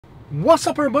What's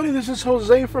up, everybody? This is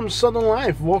Jose from Southern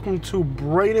Life. Welcome to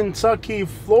Bradenton,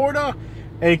 Florida,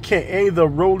 aka the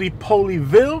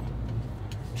Roly-Polyville.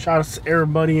 Shout out to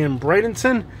everybody in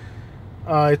Bradenton.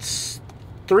 It's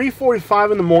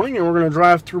 3:45 in the morning, and we're going to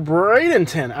drive through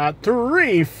Bradenton at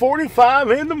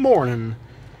 3:45 in the morning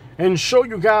and show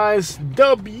you guys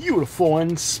the beautiful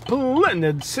and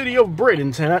splendid city of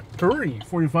Bradenton at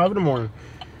 3:45 in the morning.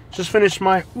 Just finished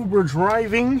my Uber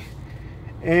driving,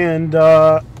 and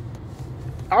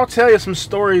I'll tell you some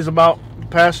stories about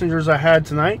passengers I had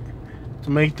tonight to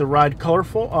make the ride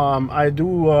colorful. I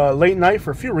do late night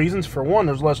for a few reasons. For one,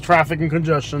 there's less traffic and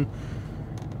congestion,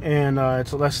 and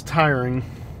it's less tiring,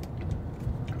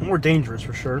 more dangerous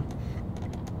for sure.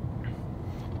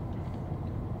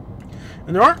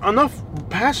 And there aren't enough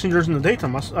passengers in the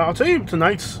daytime. I'll tell you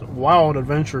tonight's wild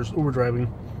adventures Uber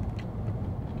driving.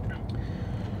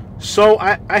 So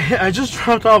I just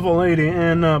dropped off a lady,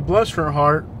 and bless her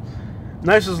heart,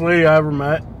 nicest lady I ever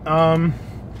met.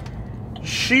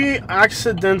 She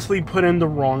accidentally put in the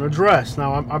wrong address.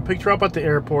 Now, I picked her up at the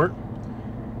airport,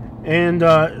 and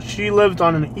she lived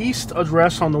on an east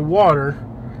address on the water,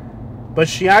 but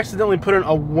she accidentally put in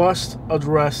a west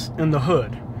address in the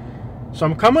hood. So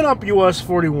I'm coming up US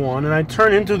 41, and I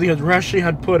turn into the address she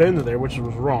had put into there, which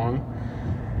was wrong.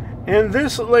 And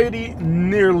this lady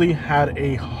nearly had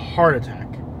a heart attack.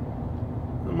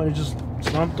 Somebody just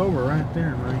slumped over right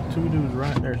there, man. Two dudes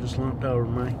right there just slumped over,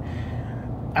 man.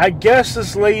 I guess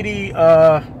this lady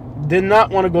did not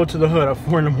want to go to the hood at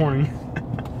 4 in the morning.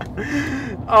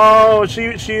 Oh, she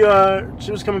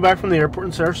was coming back from the airport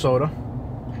in Sarasota,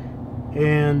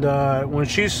 and when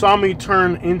she saw me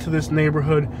turn into this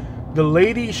neighborhood, the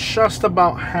lady just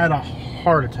about had a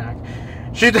heart attack.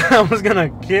 She thought I was gonna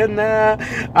kidnap.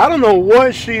 I don't know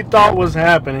what she thought was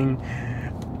happening.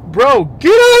 Bro,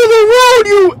 get out of the road,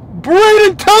 you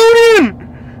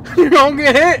Bradentonian! You don't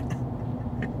get hit.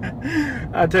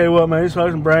 I tell you what, man, these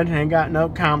folks in Bradenton ain't got no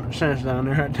common sense down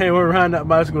there. I tell you what, we're riding that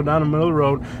bicycle down the middle of the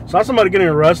road. Saw somebody getting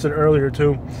arrested earlier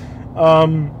too,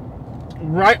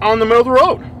 right on the middle of the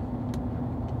road.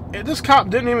 And this cop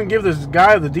didn't even give this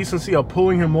guy the decency of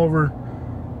pulling him over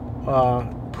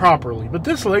properly. But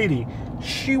this lady,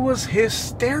 she was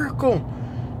hysterical.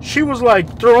 She was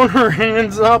like throwing her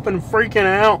hands up and freaking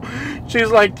out. She's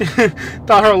like,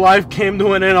 thought her life came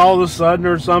to an end all of a sudden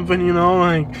or something, you know.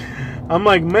 Like, I'm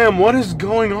like, ma'am, what is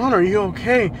going on? Are you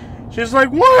okay? She's like,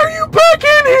 why are you back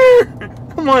in here?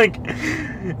 I'm like,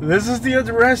 this is the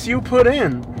address you put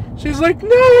in. She's like, no,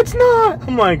 it's not.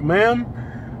 I'm like, ma'am,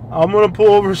 I'm gonna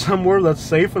pull over somewhere that's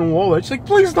safe and well. She's like,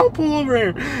 please don't pull over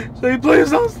here. She's like,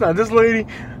 please don't stop. This lady,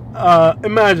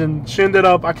 imagine, she ended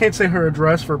up, I can't say her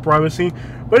address for privacy,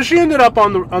 but she ended up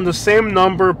on the same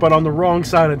number but on the wrong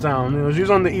side of town. You know, she's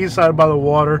on the east side by the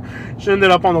water. She ended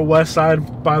up on the west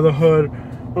side by the hood,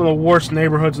 one of the worst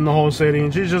neighborhoods in the whole city,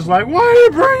 and she's just like, why are you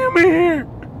bringing me here?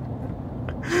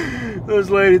 This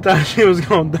lady thought she was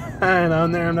gonna die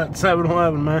down there in that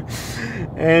 7-Eleven, man,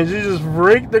 and she just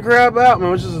freaked the crap out,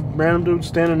 man. Which is a random dude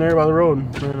standing there by the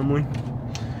road randomly.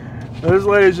 This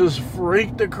lady just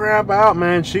freaked the crap out,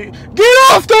 man. She, get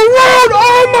off the road!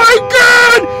 Oh my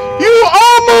God! You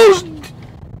almost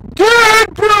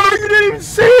dead, bro! You didn't even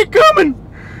see it coming!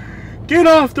 Get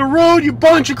off the road, you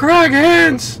bunch of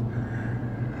crackheads!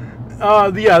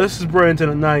 Yeah, this is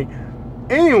Bradenton at night.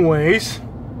 Anyways,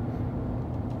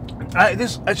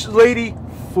 this lady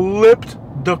flipped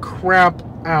the crap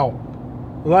out.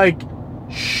 Like,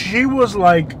 she was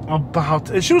like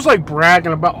she was like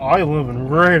bragging about, oh, I live in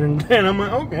Bradenton. I'm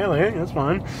like, okay, lady, that's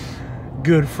fine.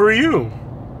 Good for you.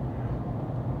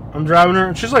 I'm driving her,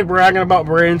 and she's like bragging about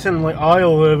Bradenton. I'm like, I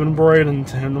live in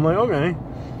Bradenton. I'm like, okay.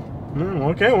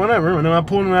 Okay, whatever. And then I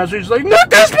pulled in the street. She's like, not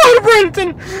this part of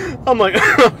Bradenton. I'm like,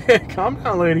 okay, calm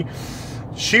down, lady.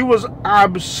 She was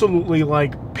absolutely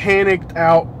like panicked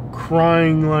out,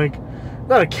 crying. Like, is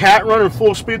that a cat running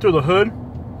full speed through the hood?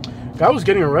 Guy was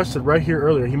getting arrested right here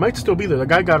earlier. He might still be there. The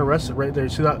guy got arrested right there. You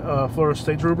see that Florida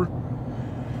State Trooper?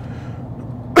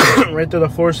 Right there, the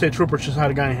Florida State Trooper just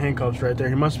had a guy in handcuffs right there.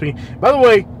 He must be. By the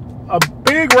way, a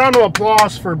big round of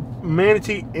applause for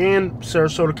Manatee and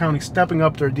Sarasota County stepping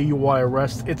up their DUI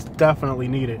arrests. It's definitely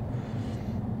needed.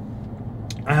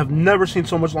 I have never seen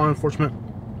so much law enforcement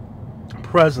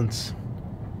presence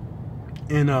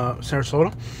in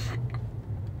Sarasota.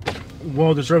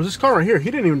 Well deserved. This car right here, he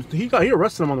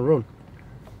arrested him on the road.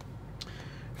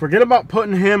 Forget about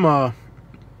putting him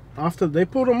they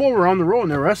pulled him over on the road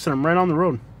and they arrested him right on the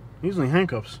road. He's in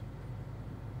handcuffs.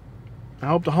 I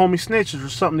hope the homie snitches or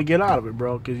something to get out of it,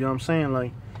 bro. Because, you know what I'm saying?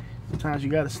 Like, sometimes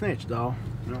you got to snitch, dog.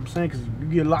 You know what I'm saying? Because you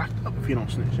get locked up if you don't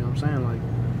snitch. You know what I'm saying? Like,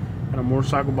 Got a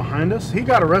motorcycle behind us. He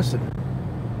got arrested.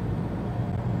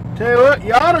 Tell you what,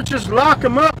 you ought to just lock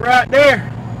him up right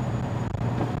there.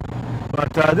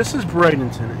 But this is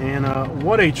Bradenton, and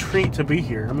what a treat to be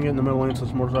here. I'm getting in the middle lane so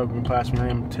this motorcycle can pass me. I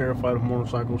am terrified of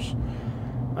motorcycles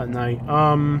at night.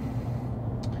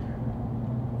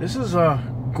 This is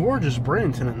gorgeous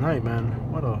Bradenton at night,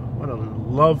 man. What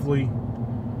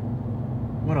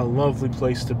a lovely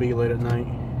place to be late at night.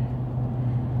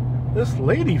 This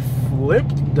lady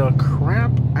flipped the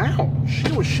crap out.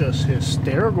 She was just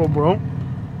hysterical, bro.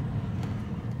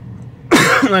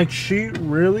 Like, she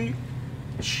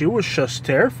was just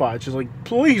terrified. She's like,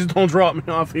 please don't drop me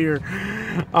off here.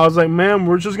 I was like, ma'am,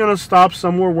 we're just gonna stop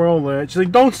somewhere well lit. She's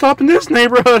like, don't stop in this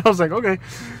neighborhood. I was like, okay.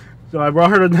 So I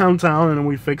brought her to downtown, and then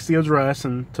we fixed the address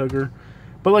and took her.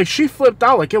 But, like, she flipped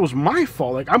out like it was my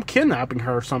fault. Like, I'm kidnapping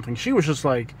her or something. She was just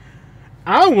like,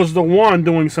 I was the one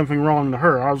doing something wrong to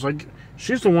her. I was like,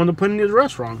 she's the one that put in the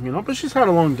address wrong, you know? But she's had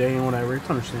a long day and whatever. It's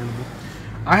understandable.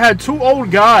 I had two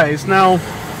old guys. Now,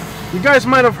 you guys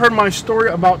might have heard my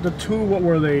story about the two, what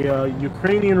were they,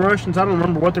 Ukrainian Russians? I don't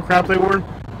remember what the crap they were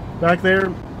back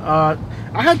there. I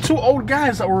had two old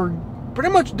guys that were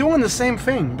pretty much doing the same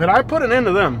thing, but I put an end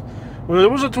to them. When there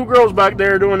was the two girls back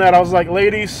there doing that, I was like,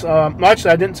 ladies,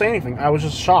 actually, I didn't say anything. I was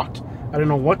just shocked. I didn't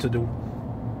know what to do.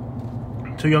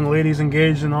 Two young ladies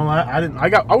engaged and all that.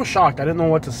 I was shocked. I didn't know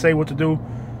what to say, what to do,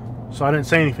 so I didn't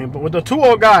say anything. But with the two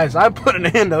old guys, I put an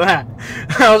end to that.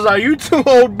 I was like, you two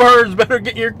old birds better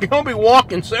you're gonna be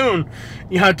walking soon.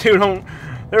 Yeah, dude,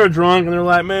 they were drunk and they're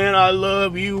like, man, I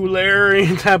love you, Larry,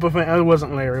 type of thing. It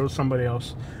wasn't Larry, it was somebody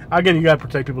else. Again, you gotta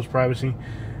protect people's privacy.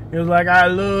 It was like, I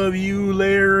love you,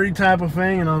 Larry, type of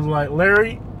thing. And I was like,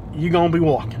 Larry, you gonna be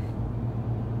walking.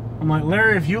 I'm like,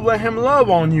 Larry, if you let him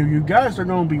love on you, you guys are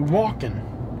gonna be walking.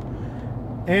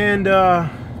 And, well,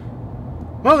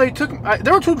 they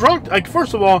were too drunk. Like,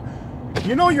 first of all,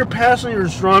 you know your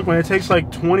passenger's drunk when it takes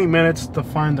like 20 minutes to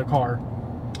find the car.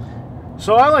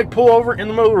 So I like pull over in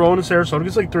the middle of the road in Sarasota.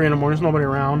 It's like 3 in the morning, there's nobody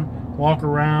around. Walk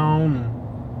around,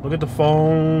 and look at the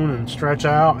phone, and stretch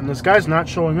out. And this guy's not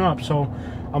showing up. So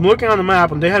I'm looking on the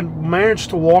map, and they had managed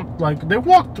to walk, like, they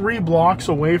walked 3 blocks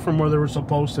away from where they were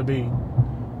supposed to be.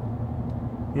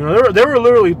 You know, they were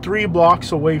literally 3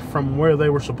 blocks away from where they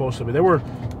were supposed to be. They were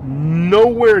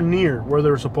nowhere near where they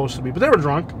were supposed to be, but they were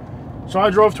drunk. So I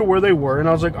drove to where they were, and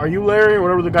I was like, are you Larry, or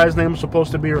whatever the guy's name was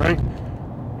supposed to be, right?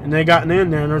 And they gotten in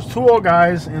there, and there's 2 old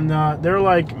guys, and they're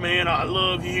like, man, I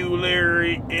love you,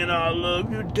 Larry, and I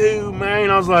love you too, man.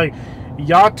 And I was like,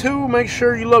 y'all two, make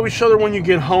sure you love each other when you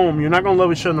get home. You're not going to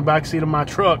love each other in the backseat of my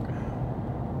truck.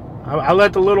 I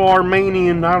let the little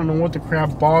Armenian, I don't know what the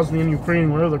crap, Bosnian,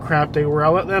 Ukrainian, whatever the crap they were, I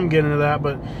let them get into that,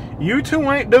 but you two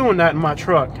ain't doing that in my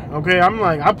truck, okay? I'm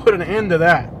like, I put an end to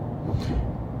that.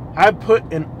 I put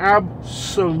an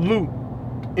absolute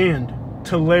end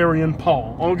to Larry and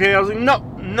Paul, okay? I was like, no,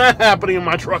 not happening in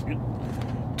my truck, you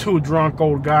 2 drunk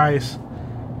old guys.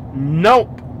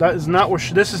 Nope, that is not what,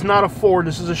 this is not a Ford,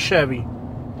 this is a Chevy.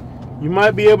 You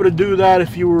might be able to do that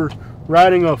if you were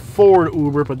riding a Ford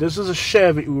Uber, but this is a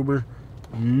Chevy Uber.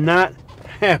 Not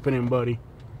happening, buddy.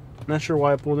 Not sure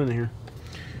why I pulled in here.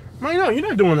 I know, you're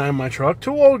not doing that in my truck.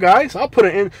 2 old guys, I'll put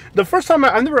it in. The first time,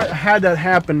 I never had that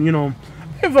happen, you know.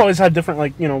 I've always had different,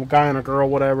 like, you know, guy and a girl,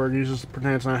 whatever. You just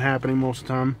pretend it's not happening most of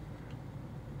the time.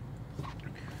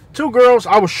 2 girls,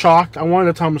 I was shocked. I wanted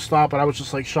to tell them to stop, but I was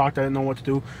just, like, shocked. I didn't know what to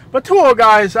do. But 2 old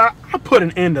guys, I put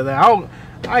an end to that.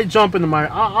 I jump into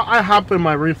my, I hop in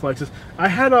my reflexes. I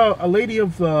had a lady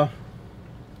of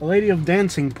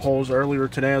dancing poles earlier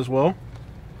today as well.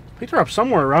 Picked her up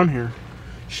somewhere around here.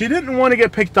 She didn't want to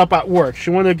get picked up at work.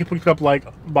 She wanted to get picked up like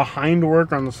behind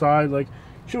work on the side. Like,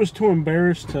 she was too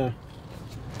embarrassed to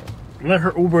let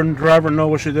her Uber driver know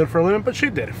what she did for a living, but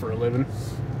she did it for a living.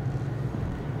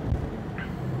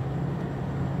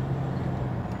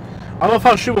 I love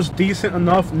how she was decent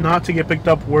enough not to get picked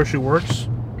up where she works.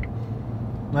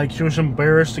 Like, she was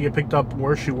embarrassed to get picked up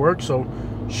where she worked, so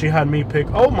she had me pick.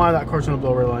 Oh my, that car's gonna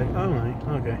blow red light. Oh my,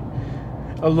 okay.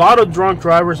 A lot of drunk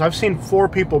drivers. I've seen 4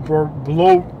 people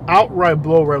outright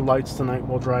blow red lights tonight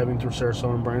while driving through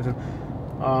Sarasota and Bradenton.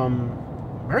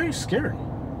 Very scary.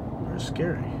 Very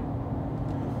scary.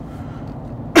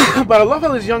 But I love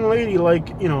how this young lady, like,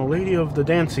 you know, lady of the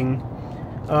dancing,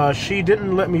 she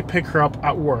didn't let me pick her up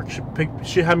at work.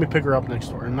 She had me pick her up next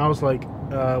door, and I was like,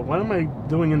 what am I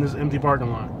doing in this empty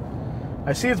parking lot?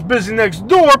 I see it's busy next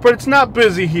door, but it's not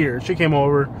busy here. She came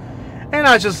over, and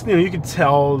I just, you know, you could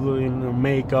tell the, you know,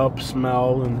 makeup,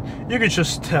 smell, and you could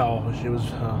just tell she was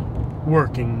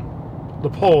working the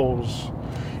poles.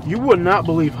 You would not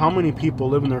believe how many people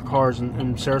live in their cars in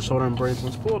Sarasota and Bradenton.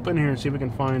 Let's pull up in here and see if we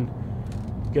can find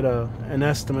get an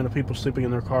estimate of people sleeping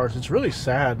in their cars. It's really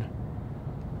sad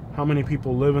how many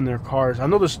people live in their cars. I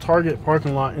know this Target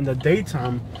parking lot in the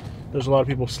daytime, there's a lot of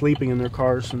people sleeping in their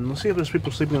cars, and let's see if there's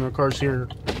people sleeping in their cars here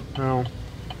now.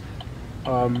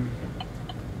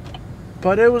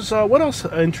 But it was, what else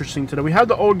interesting today? We had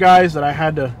the old guys that I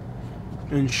had to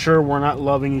ensure were not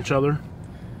loving each other.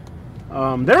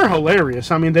 They're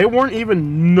hilarious. I mean, they weren't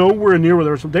even nowhere near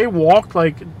where they walked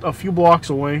like a few blocks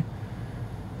away.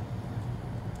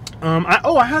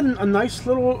 I had a nice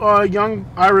little young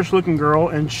Irish-looking girl,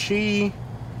 and she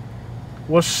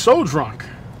was so drunk,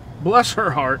 bless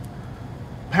her heart,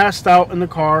 passed out in the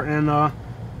car, and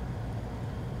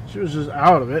she was just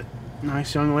out of it.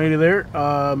 Nice young lady there.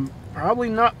 Probably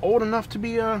not old enough to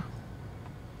be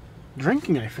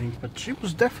drinking, I think, but she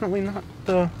was definitely not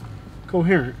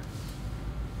coherent.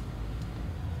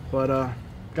 But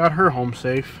got her home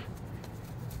safe.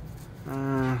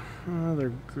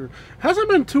 Hasn't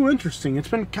been too interesting. It's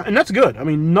been, and that's good. I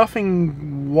mean,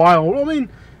 nothing wild. I mean,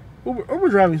 Uber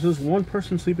driving says one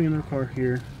person sleeping in their car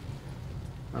here.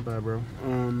 Not bad, bro.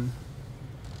 One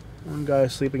guy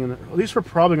is sleeping in the. These are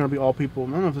probably going to be all people.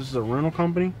 I don't know if this is a rental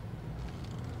company.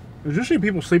 There's usually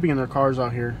people sleeping in their cars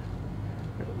out here.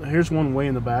 Here's one way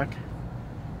in the back.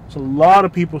 It's a lot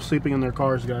of people sleeping in their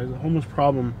cars, guys. The homeless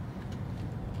problem.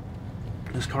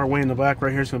 This car way in the back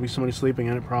right here is going to be somebody sleeping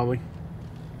in it, probably.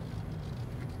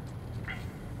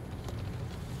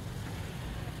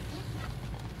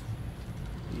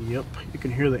 Yep, you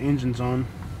can hear the engines on.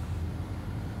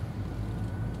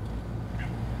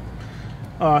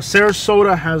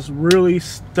 Sarasota has really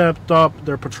stepped up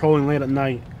their patrolling late at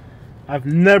night. I've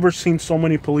never seen so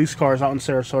many police cars out in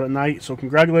Sarasota at night, so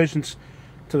congratulations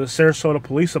to the Sarasota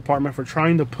Police Department for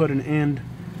trying to put an end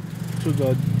to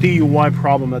the DUI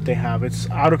problem that they have. It's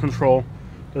out of control.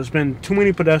 There's been too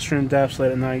many pedestrian deaths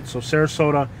late at night, so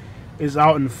Sarasota is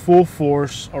out in full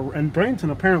force, and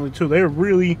Bradenton apparently too. They're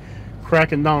really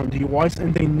cracking down on DUIs,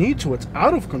 and they need to. It's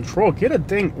out of control. Get a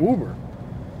dang Uber.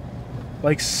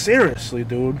 Like, seriously,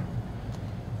 dude.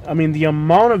 I mean, the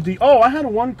amount of I had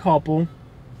one couple.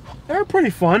 They were pretty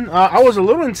fun. I was a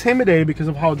little intimidated because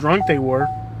of how drunk they were.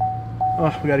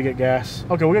 Oh, we gotta get gas.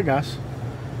 Okay, we'll get gas.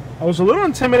 I was a little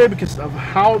intimidated because of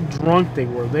how drunk they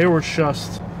were. They were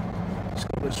just... Let's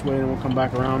go this way and we'll come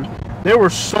back around. They were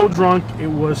so drunk, it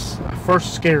was at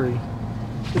first scary.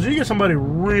 Because you get somebody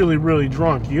really, really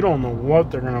drunk, you don't know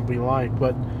what they're going to be like.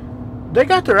 But they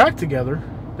got their act together.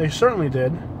 They certainly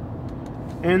did.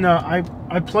 And I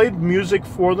played music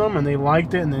for them, and they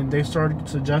liked it, and then they started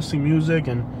suggesting music,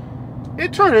 and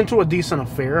it turned into a decent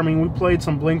affair. I mean, we played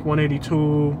some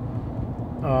Blink-182,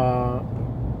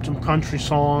 some country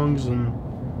songs, and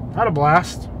had a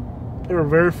blast. They were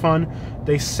very fun.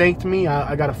 They thanked me.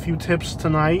 I got a few tips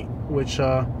tonight, which,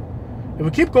 if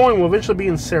we keep going, we'll eventually be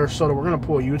in Sarasota. We're going to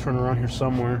pull a U-turn around here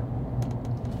somewhere.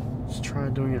 Let's try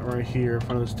doing it right here in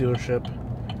front of this dealership.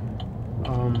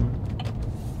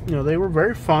 You know, they were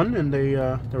very fun, and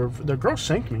the girl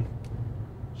thanked me.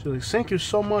 She was like, "Thank you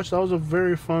so much. That was a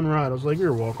very fun ride." I was like,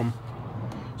 "You're welcome."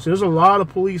 So there's a lot of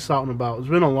police out and about. There's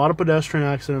been a lot of pedestrian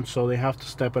accidents, so they have to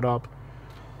step it up.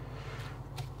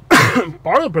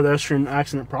 Part of the pedestrian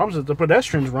accident problems is the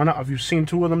pedestrians run out. If you've seen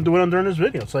two of them do it during this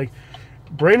video, it's like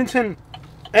Bradenton.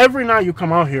 Every night you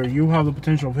come out here, you have the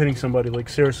potential of hitting somebody. Like,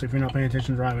 seriously, if you're not paying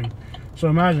attention driving. So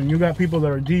imagine you got people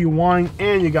that are DUIing,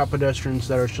 and you got pedestrians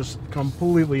that are just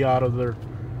completely out of their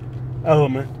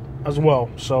element as well.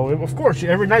 So of course,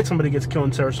 every night somebody gets killed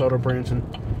in Sarasota or Bradenton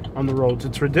on the roads.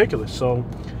 It's ridiculous. So,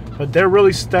 but they're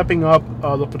really stepping up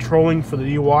the patrolling for the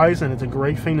DUIs, and it's a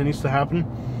great thing that needs to happen.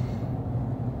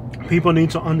 People need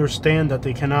to understand that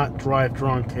they cannot drive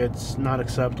drunk. It's not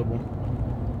acceptable.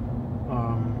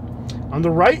 On the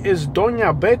right is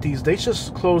Doña Betty's. They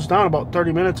just closed down about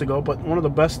 30 minutes ago, but one of the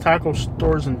best taco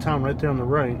stores in town right there on the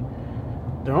right.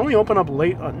 They're only open up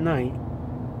late at night.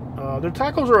 Their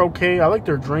tacos are okay. I like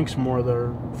their drinks more,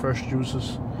 their fresh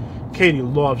juices. Katie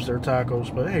loves their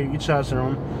tacos, but hey, each has their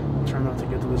own. Try not to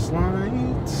get to this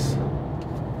light.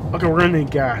 Okay, we're gonna need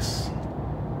gas.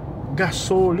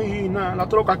 Gasolina. La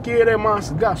troca quiere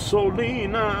más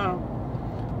gasolina.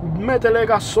 Métele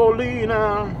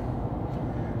gasolina.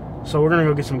 So we're gonna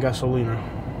go get some gasolina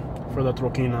for the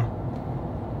troquina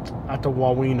at the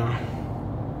Wawina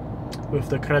with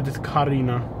the credit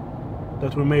cardina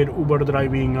that we made Uber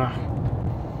driving.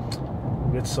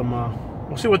 Get some.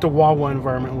 We'll see what the Wawa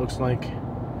environment looks like.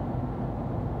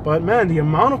 But man, the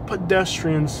amount of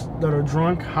pedestrians that are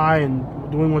drunk, high, and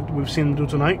doing what we've seen them do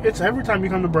tonight, it's every time you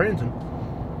come to Bradenton.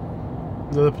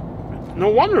 No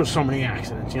wonder there's so many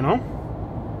accidents, you know.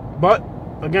 But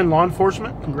again, law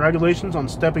enforcement, congratulations on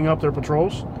stepping up their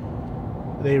patrols.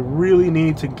 They really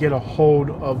need to get a hold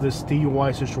of this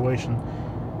DUI situation.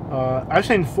 I've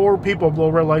seen 4 people blow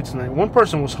red lights tonight. One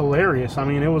person was hilarious. I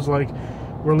mean, it was like,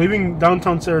 we're leaving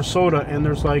downtown Sarasota, and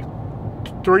there's like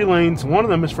 3 lanes. One of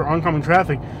them is for oncoming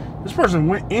traffic. This person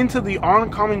went into the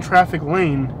oncoming traffic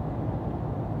lane,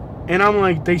 and I'm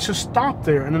like, they just stopped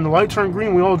there. And then the light turned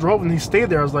green. We all drove, and they stayed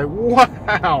there. I was like,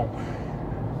 wow.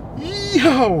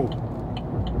 Yo.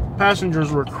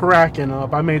 Passengers were cracking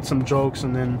up. I made some jokes,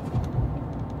 and then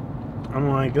I'm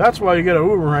like, that's why you get an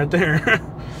Uber right there.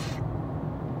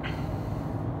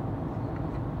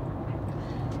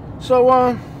 So,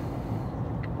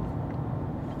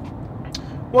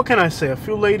 what can I say? A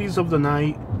few ladies of the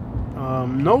night.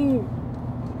 No,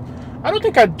 I don't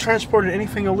think I transported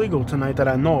anything illegal tonight that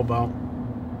I know about.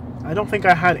 I don't think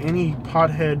I had any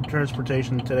pothead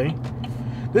transportation today.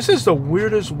 This is the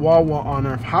weirdest Wawa on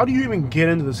earth. How do you even get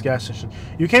into this gas station?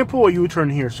 You can't pull a U-turn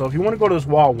here. So if you want to go to this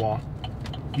Wawa,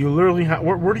 you literally have.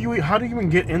 How do you even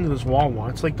get into this Wawa?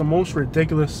 It's like the most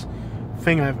ridiculous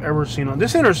thing I've ever seen. On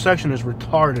this intersection is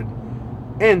retarded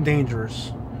and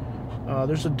dangerous.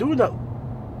 There's a dude that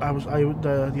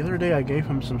the other day I gave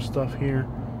him some stuff here.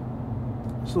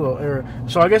 It's a little area.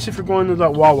 So I guess if you're going to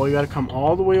that Wawa, you got to come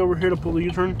all the way over here to pull the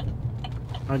U-turn.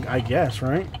 I guess,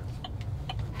 right?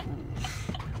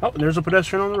 Oh, there's a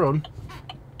pedestrian on the road.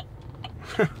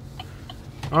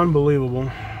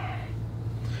 Unbelievable.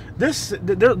 There's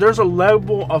a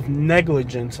level of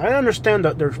negligence. I understand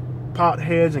that there's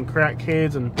potheads and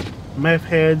crackheads and meth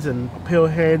heads and pill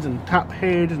heads and top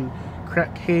heads and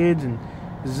crack heads and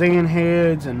Zan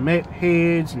heads and meth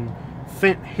heads and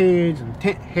fent heads and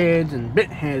tent heads and bit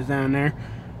heads down there.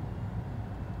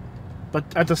 But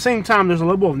at the same time, there's a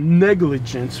level of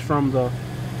negligence from the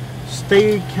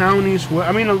state, counties.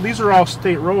 I mean, these are all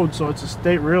state roads, so it's a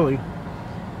state, really.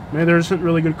 Maybe there isn't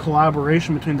really good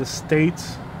collaboration between the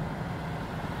states,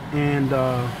 and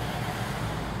the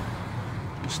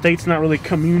state's not really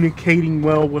communicating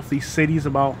well with these cities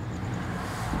about.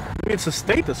 Maybe it's the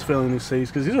state that's failing these cities,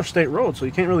 because these are state roads, so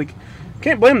you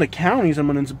can't blame the counties and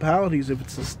municipalities. If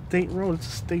it's a state road, it's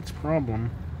a state's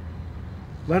problem.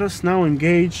 Let us now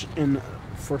engage in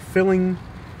fulfilling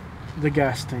the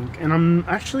gas tank, and I'm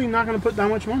actually not going to put that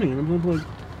much money in. I'm going to put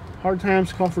hard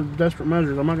times call for desperate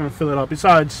measures. I'm not going to fill it up.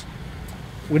 Besides,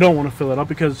 we don't want to fill it up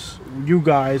because you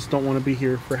guys don't want to be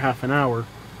here for half an hour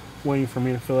waiting for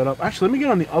me to fill it up. Actually, let me get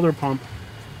on the other pump,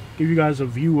 give you guys a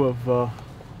view of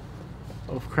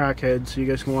crackheads, so you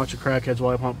guys can watch the crackheads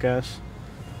while I pump gas.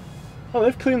 Oh,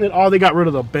 they've cleaned it. Oh, they got rid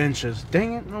of the benches.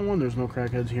 Dang it! No wonder there's no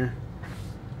crackheads here.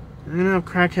 You're gonna have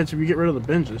crackheads if you get rid of the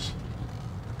benches.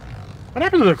 What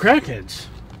happened to the crackheads?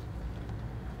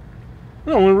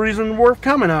 The only reason worth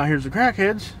coming out here is the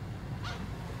crackheads.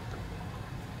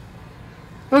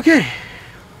 Okay.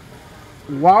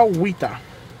 Wowita.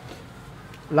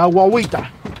 La Wowita.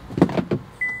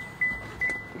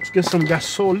 Let's get some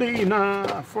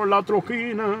gasolina for la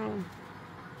troquina.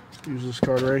 Use this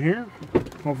card right here.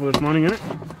 Hopefully there's money in it.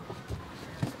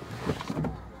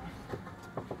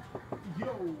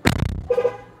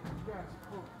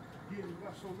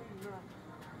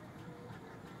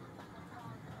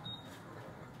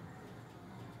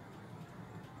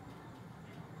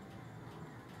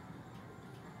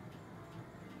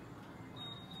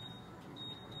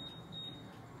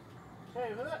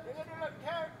 Hey, look at that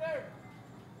character.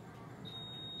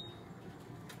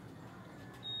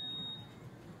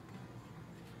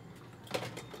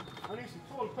 I need some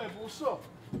toilet paper. What's up?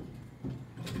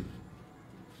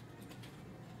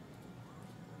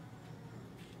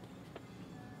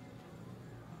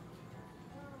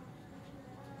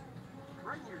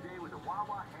 Brighten your day with a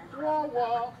Wawa handcrafted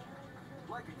Wawa.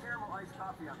 like a caramel iced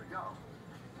coffee on the go,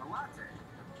 a latte,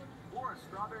 or a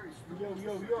strawberry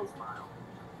smoothie smile.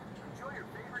 Enjoy your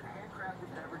favorite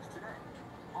handcrafted beverage today.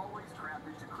 Always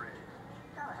crafted to crave.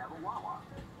 Gotta have a Wawa.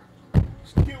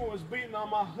 Q was beating on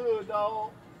my hood,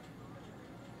 dog.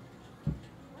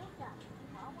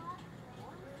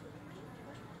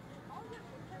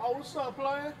 Oh, what's up,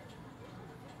 player?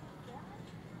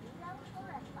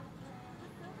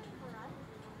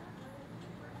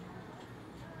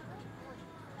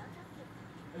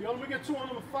 Hey, yo, let me get 2 on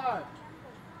number 5.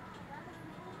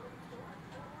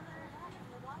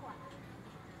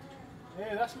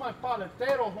 Hey, that's my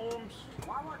paletero, Holmes.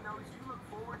 Wawa knows you look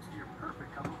forward to your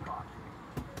perfect cup of coffee.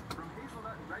 From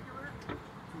hazelnut and regular to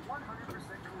 100%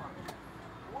 Colombian.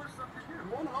 Or something new.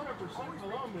 100%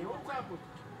 Colombian. What's up with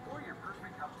Or your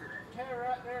perfect cup today. hair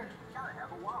right there? Gotta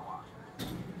have a Wawa.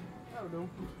 That'll do.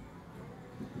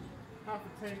 Have to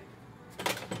take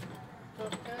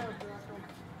tough times,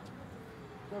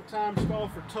 Tough times call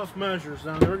for tough measures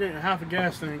down there. We're getting half a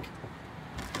gas tank.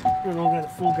 You don't get a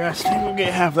full gas tank, we'll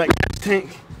get half that gas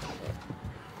tank.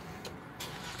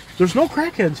 There's no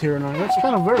crackheads here now. That's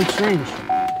kind of very strange.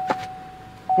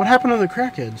 What happened to the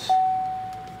crackheads?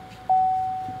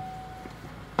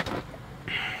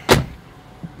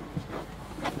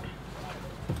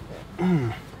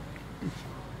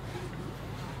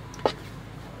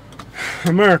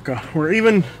 America, where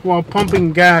even while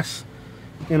pumping gas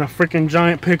in a freaking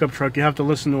giant pickup truck, you have to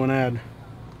listen to an ad.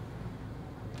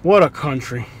 What a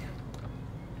country.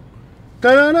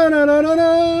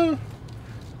 Da-da-da-da-da-da.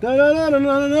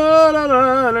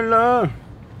 Da-da-da-da-da-da-da-da-da.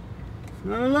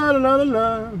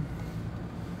 Da-da-da-da-da-da.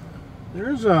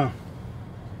 There's a...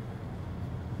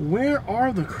 Where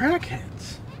are the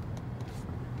crackheads?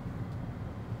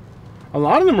 A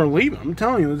lot of them are leaving. I'm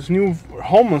telling you, this new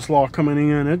homeless law coming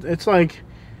in, it's like,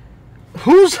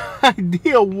 whose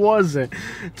idea was it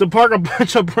to park a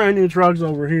bunch of brand new trucks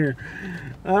over here?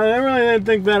 I really didn't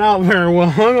think that out very well.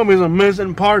 There's gonna be some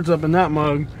missing parts up in that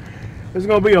mug. There's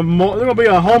gonna be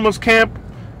a homeless camp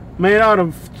made out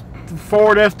of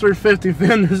Ford F-350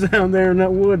 fenders down there and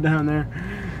that wood down there.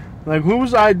 Like,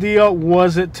 whose idea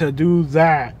was it to do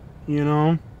that? You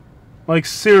know, like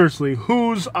seriously,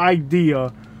 whose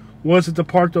idea was it to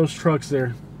park those trucks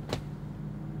there?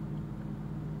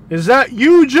 Is that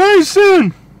you,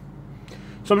 Jason?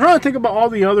 So I'm trying to think about all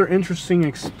the other interesting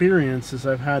experiences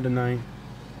I've had tonight.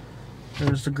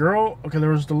 There's the girl. Okay, there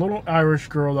was the little Irish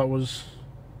girl that was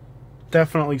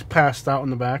definitely passed out in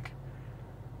the back.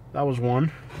 That was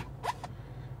one.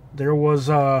 There was,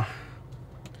 let's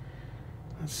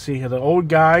see here, the old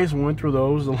guys, went through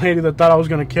those. The lady that thought I was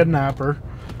going to kidnap her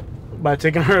by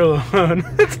taking her to the hood.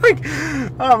 It's like,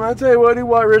 oh man, I tell you what, these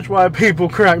rich white people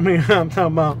crack me up. I'm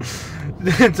talking about,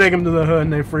 take them to the hood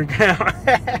and they freak out.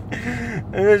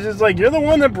 And it's just like, you're the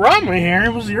one that brought me here.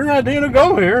 It was your idea to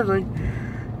go here. It's like,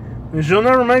 and she'll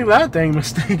never make that dang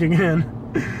mistake again.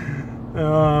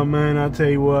 Oh man, I tell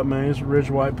you what, man, these rich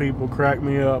white people crack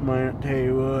me up, man. I tell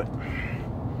you what.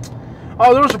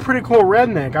 Oh, there was a pretty cool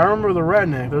redneck. I remember the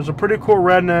redneck. There's a pretty cool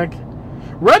redneck.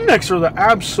 Rednecks are the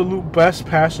absolute best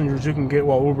passengers you can get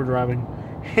while Uber driving.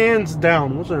 Hands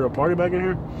down. Was there a party back in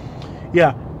here?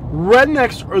 Yeah.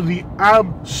 Rednecks are the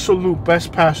absolute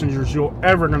best passengers you're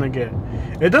ever going to get.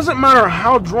 It doesn't matter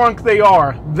how drunk they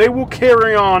are. They will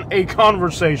carry on a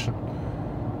conversation.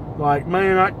 Like,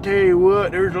 man, I tell you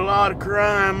what, there's a lot of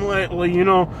crime lately, you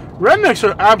know. Rednecks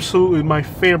are absolutely my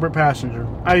favorite passenger.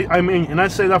 I mean, and I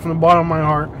say that from the bottom of my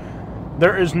heart.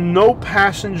 There is no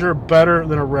passenger better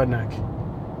than a redneck.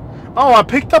 Oh, I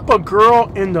picked up a girl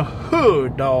in the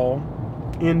hood, doll,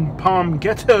 in Palm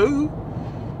Ghetto.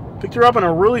 Picked her up in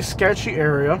a really sketchy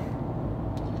area.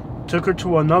 Took her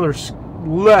to another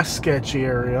less sketchy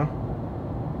area.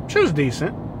 She was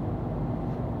decent.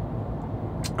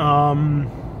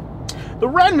 The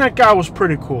redneck guy was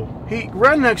pretty cool.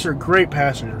 Rednecks are great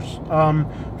passengers.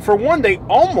 For one, they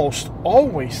almost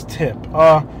always tip.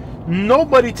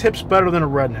 Nobody tips better than a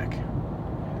redneck.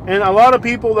 And a lot of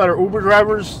people that are Uber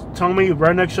drivers tell me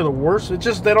rednecks are the worst. It's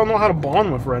just they don't know how to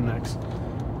bond with rednecks.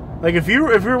 Like if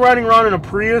you're riding around in a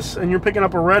Prius and you're picking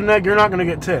up a redneck, you're not going to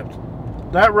get tipped.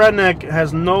 That redneck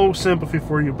has no sympathy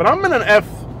for you. But I'm in an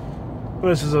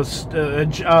this is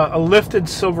a lifted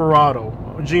Silverado,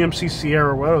 a GMC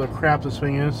Sierra, whatever the crap this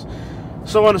thing is.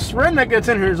 So when a redneck gets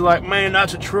in here, he's like, man,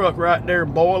 that's a truck right there,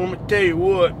 boy. Let me tell you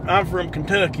what, I'm from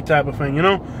Kentucky type of thing, you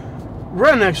know?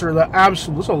 Rednecks are the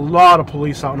absolute, there's a lot of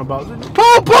police out and about.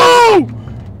 Poo-poo!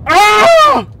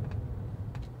 Ah!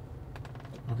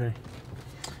 Okay.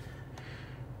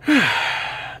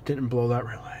 Didn't blow that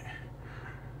red light.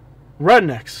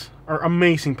 Rednecks are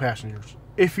amazing passengers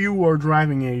if you are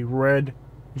driving a red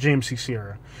GMC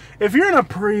Sierra. If you're in a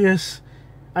Prius,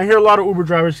 I hear a lot of Uber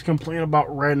drivers complain about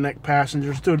redneck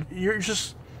passengers. Dude, you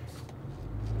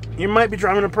might be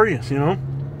driving a Prius, you know?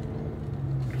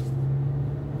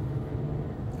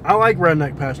 I like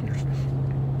redneck passengers.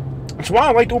 That's why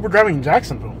I like Uber driving in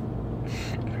Jacksonville.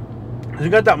 You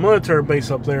got that military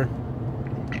base up there.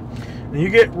 And you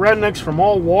get rednecks from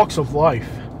all walks of life.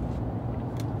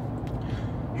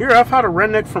 Here, I've had a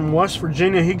redneck from West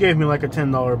Virginia. He gave me like a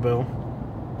 $10 bill.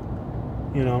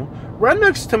 You know,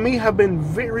 rednecks to me have been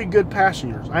very good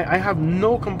passengers. I have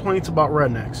no complaints about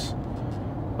rednecks.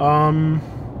 I'm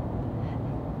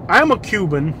a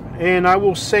Cuban, and I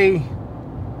will say,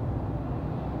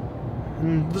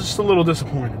 I'm just a little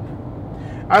disappointed.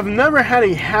 I've never had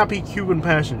a happy Cuban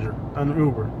passenger on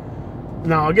Uber.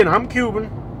 Now, again, I'm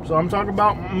Cuban, so I'm talking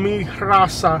about mi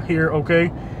raza here,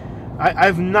 okay?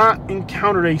 I've not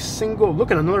encountered a single...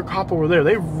 Look at another cop over there.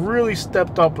 They've really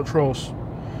stepped up patrols.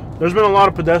 There's been a lot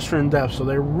of pedestrian deaths, so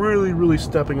they're really, really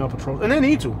stepping up patrols. And they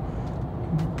need to.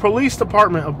 police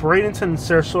department of Bradenton and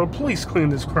Sarasota, please clean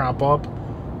this crap up.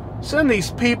 Send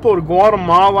these people to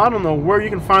Guatemala. I don't know where you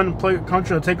can find a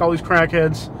country to take all these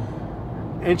crackheads.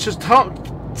 And just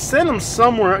send them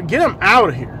somewhere. Get them out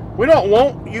of here. We don't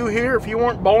want you here. If you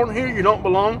weren't born here, you don't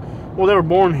belong. Well, they were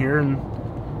born here and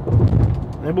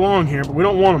they belong here, but we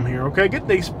don't want them here, okay? Get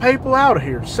these people out of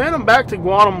here. Send them back to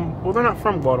Guatemala. Well, they're not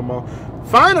from Guatemala.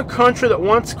 Find a country that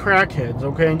wants crackheads,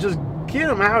 okay? And just get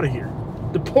them out of here.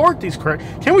 Deport these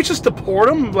Can't we just deport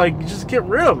them? Like, just get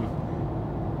rid of them.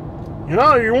 You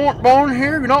know, you weren't born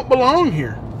here, you don't belong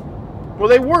here. Well,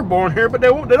 they were born here, but they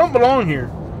don't belong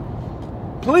here.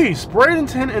 Please,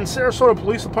 Bradenton and Sarasota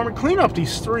Police Department, clean up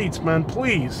these streets, man,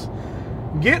 please.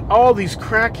 Get all these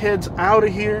crackheads out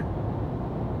of here.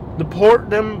 Deport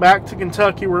them back to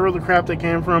Kentucky, wherever the crap they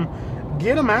came from.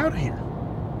 Get them out of here.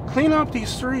 Clean up these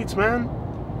streets, man.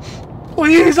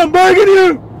 Please, I'm begging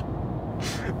you.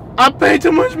 I pay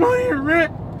too much money in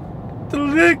rent to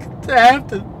have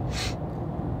to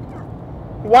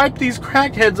wipe these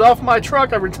crackheads off my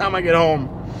truck every time I get home.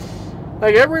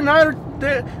 Like every night or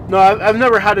day. No, I've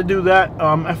never had to do that.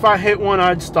 If I hit one,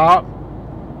 I'd stop,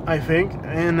 I think,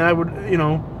 and I would, you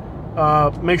know,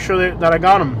 make sure that I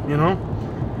got them, you know.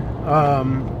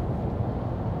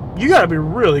 You gotta be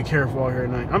really careful out here at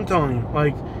night. I'm telling you,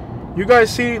 like, you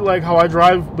guys see like how I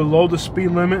drive below the speed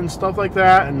limit and stuff like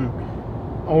that, and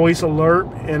always alert,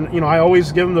 and you know, I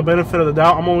always give them the benefit of the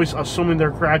doubt. I'm always assuming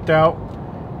they're cracked out.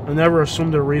 I never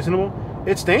assume they're reasonable.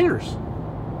 It's dangerous,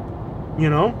 you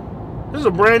know. This is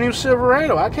a brand new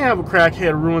Silverado. I can't have a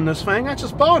crackhead ruin this thing. I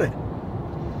just bought it.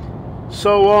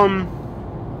 So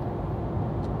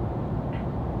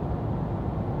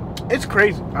it's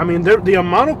crazy. I mean, the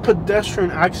amount of pedestrian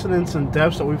accidents and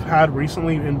deaths that we've had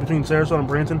recently in between Sarasota and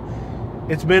Bradenton,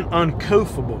 it's been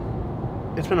uncouthable.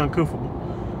 It's been uncouthable.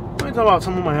 Let me talk about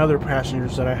some of my other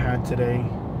passengers that I had today.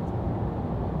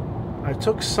 I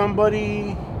took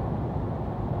somebody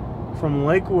from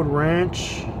Lakewood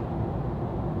Ranch.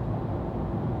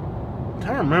 I'm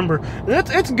trying to remember.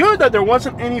 It's good that there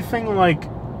wasn't anything like...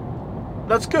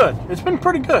 That's good. It's been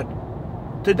pretty good.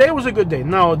 Today was a good day.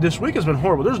 Now, this week has been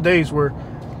horrible. There's days where...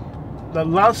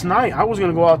 Last night, I was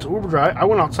going to go out to Uber drive. I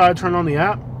went outside, turned on the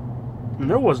app, and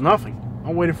there was nothing.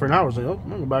 I waited for an hour. I was like, oh, I'm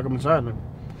going to go back up inside. And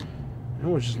it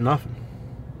was just nothing.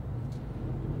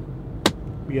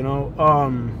 You know,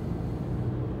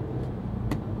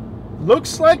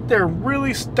 looks like they're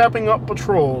really stepping up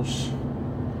patrols.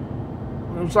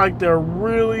 Looks like they're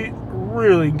really,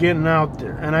 really getting out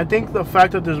there. And I think the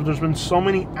fact that there's been so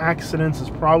many accidents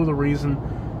is probably the reason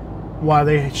why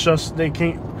they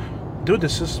can't. Dude,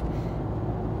 it's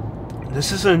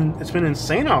been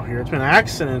insane out here. It's been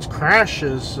accidents,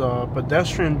 crashes,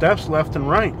 pedestrian deaths left and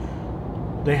right.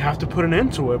 They have to put an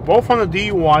end to it. Both on the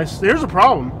DUIs. Here's the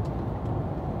problem.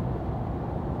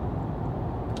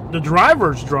 The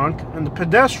driver's drunk and the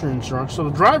pedestrian's drunk. So the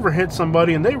driver hits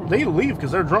somebody and they leave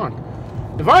because they're drunk.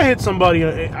 If I hit somebody,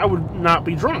 I would not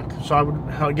be drunk. So I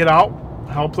would get out,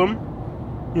 help them,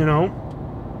 you know.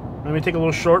 Let me take a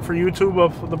little short for YouTube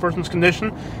of the person's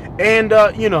condition. And,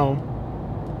 you know.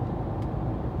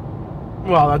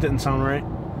 Well, that didn't sound right.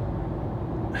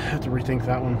 I have to rethink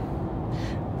that one.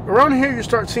 Around here, you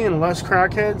start seeing less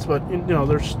crackheads. But, you know,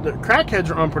 the crackheads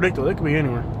are unpredictable. They could be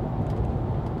anywhere.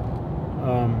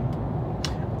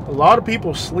 A lot of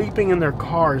people sleeping in their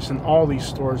cars in all these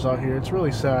stores out here. It's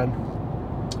really sad.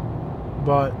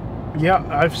 But yeah,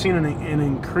 I've seen an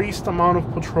increased amount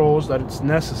of patrols that it's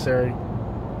necessary.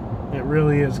 It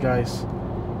really is, guys.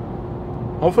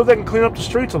 Hopefully they can clean up the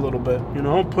streets a little bit, you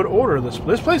know, put order. This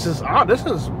place is out. This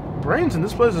is Bradenton.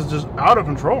 This place is just out of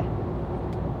control.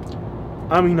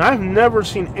 I mean, I've never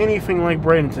seen anything like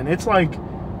Bradenton. It's like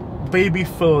baby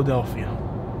Philadelphia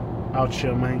out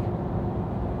here, man.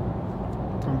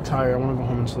 I'm tired. I want to go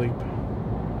home and sleep.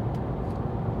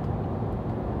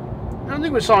 I don't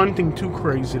think we saw anything too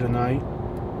crazy tonight.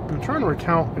 I'm trying to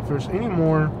recount if there's any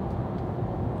more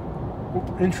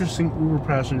interesting Uber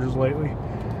passengers lately.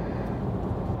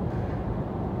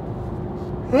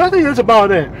 I think that's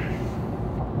about it.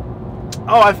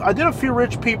 Oh, I did a few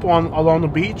rich people along the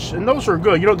beach, and those are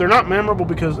good. You know, they're not memorable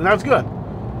because, and that's good.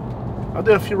 I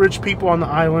did a few rich people on the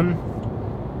island.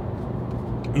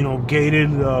 You know, gated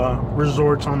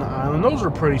resorts on the island. Those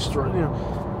are pretty, you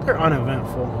know, they're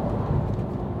uneventful.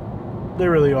 They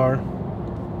really are.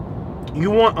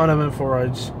 You want uneventful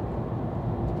rides.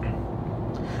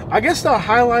 I guess the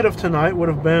highlight of tonight would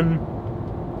have been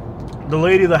the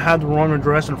lady that had the wrong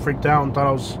address and freaked out and thought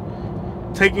I was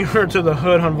taking her to the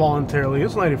hood involuntarily.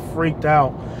 This lady freaked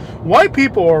out. White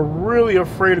people are really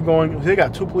afraid of going. They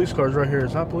got 2 police cars right here.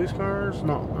 Is that police cars?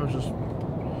 No, that's just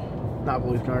Not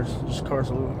police cars, just cars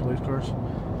saluting police cars.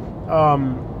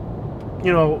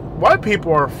 You know, white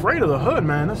people are afraid of the hood,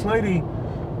 man. This lady,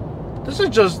 this is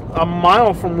just a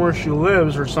mile from where she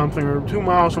lives or something, or 2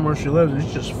 miles from where she lives, and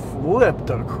she just flipped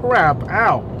the crap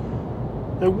out.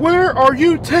 Like, where are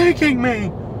you taking me?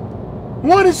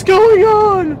 What is going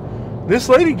on? This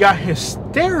lady got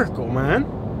hysterical, man.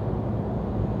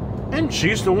 And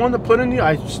she's the one that put in the...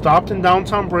 I stopped in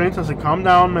downtown Bradenton. I said, calm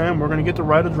down, man. We're going to get the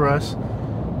right address.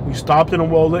 We stopped in a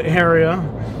well-lit area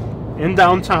in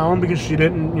downtown because she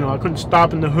didn't... You know, I couldn't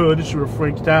stop in the hood. She was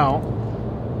freaked out.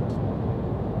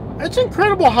 It's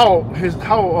incredible how... Is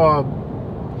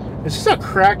this a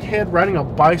crackhead riding a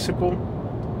bicycle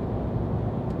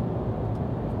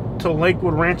to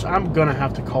Lakewood Ranch? I'm going to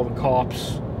have to call the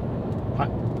cops.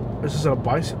 Is this a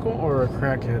bicycle or a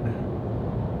crackhead?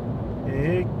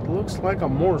 It looks like a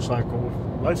motorcycle with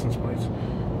license plates.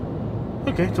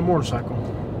 Okay, it's a motorcycle.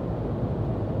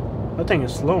 That thing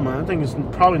is slow, man. That thing is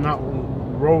probably not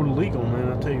road legal,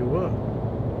 man. I'll tell you what.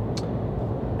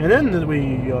 And then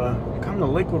we come to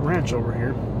Lakewood Ranch over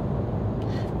here.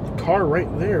 The car right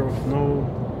there with no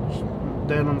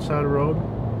dead on the side of the road.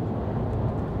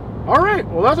 Alright,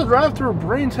 well, that's a drive through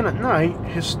Bradenton at night.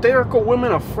 Hysterical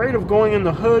women afraid of going in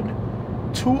the hood.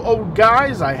 2 old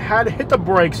guys, I had to hit the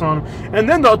brakes on them. And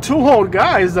then the 2 old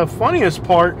guys, the funniest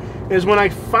part is when I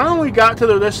finally got to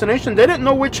their destination, they didn't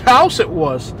know which house it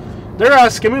was. They're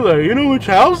asking me, like, you know which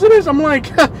house it is? I'm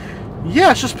like,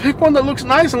 yeah, just pick one that looks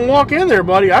nice and walk in there,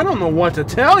 buddy. I don't know what to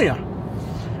tell you.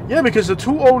 Yeah, because the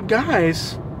 2 old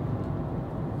guys,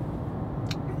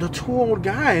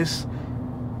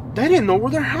 they didn't know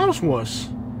where their house was.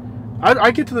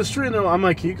 I get to the street and I'm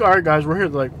like, all right, guys, we're here.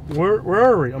 They're like, where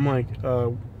are we? I'm like,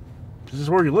 this is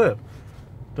where you live.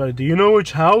 They're like, do you know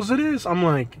which house it is? I'm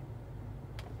like,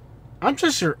 I'm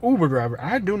just your Uber driver.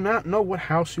 I do not know what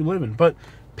house you live in. But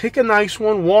pick a nice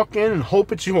one, walk in, and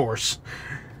hope it's yours.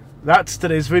 That's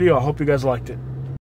today's video. I hope you guys liked it.